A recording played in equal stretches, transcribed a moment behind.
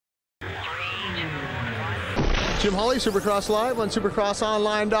Jim Holley, Supercross Live on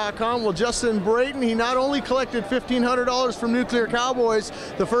supercrossonline.com. Well, Justin Brayton, he not only collected $1,500 from Nuclear Cowboys,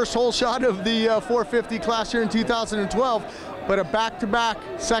 the first whole shot of the 450 class here in 2012, but a back-to-back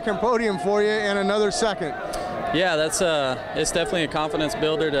second podium for you and another second. Yeah, that's it's definitely a confidence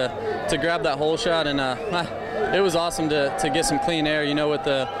builder to grab that whole shot, and it was awesome to get some clean air, you know, with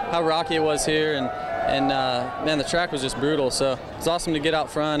how rocky it was here, and man, the track was just brutal. So it's awesome to get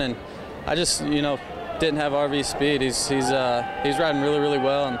out front, and I just, you know, didn't have RV speed. He's riding really, really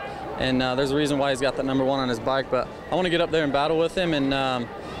well, and there's a reason why he's got that #1 on his bike. But I want to get up there and battle with him, and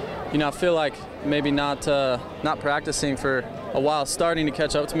you know, I feel like maybe not practicing for a while, starting to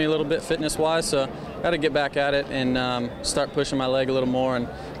catch up to me a little bit fitness-wise. So got to get back at it and start pushing my leg a little more. And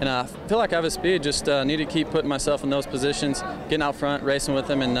I feel like I have a speed. Just need to keep putting myself in those positions, getting out front, racing with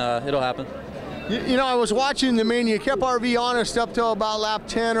him, and it'll happen. You know, I was watching the main. You kept RV honest up till about lap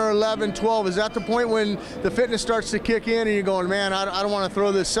 10 or 11, 12. Is that the point when the fitness starts to kick in and you're going, man, I don't want to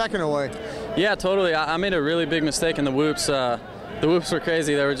throw this second away? Yeah, totally. I made a really big mistake in the whoops. The whoops were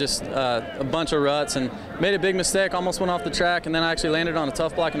crazy. They were just a bunch of ruts, and made a big mistake, almost went off the track, and then I actually landed on a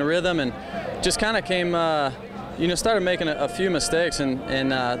tough block in a rhythm, and just kind of came, you know, started making a few mistakes, and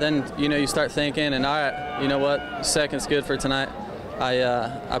then, you know, you start thinking, and all right, you know what, second's good for tonight.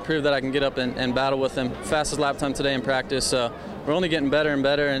 I proved that I can get up and battle with him. Fastest lap time today in practice, so we're only getting better and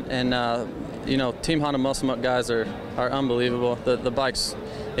better, and you know, Team Honda Muscle Up guys are unbelievable. The bike's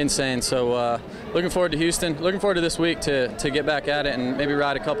insane, so looking forward to Houston, looking forward to this week to get back at it and maybe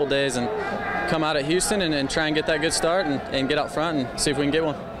ride a couple days and come out at Houston and try and get that good start and get out front and see if we can get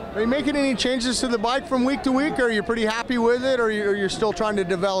one. Are you making any changes to the bike from week to week, or are you pretty happy with it, or you're still trying to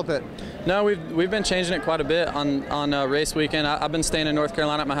develop it? No, we've been changing it quite a bit on race weekend. I've been staying in North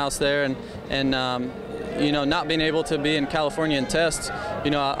Carolina at my house there, and you know, not being able to be in California and test,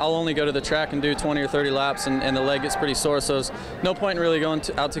 you know, I'll only go to the track and do 20 or 30 laps, and the leg gets pretty sore. So there's no point in really going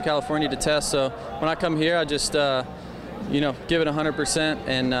out to California to test. So when I come here, I just you know, give it 100%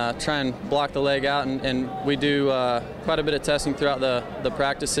 and try and block the leg out, and we do quite a bit of testing throughout the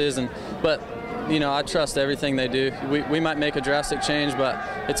practices, but you know, I trust everything they do. We might make a drastic change, but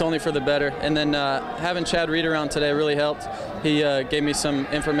it's only for the better. And then having Chad Reed around today really helped. He gave me some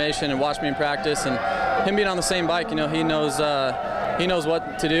information and watched me in practice, and him being on the same bike, you know, he knows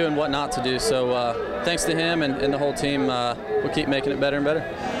what to do and what not to do. So thanks to him and the whole team, we'll keep making it better and better.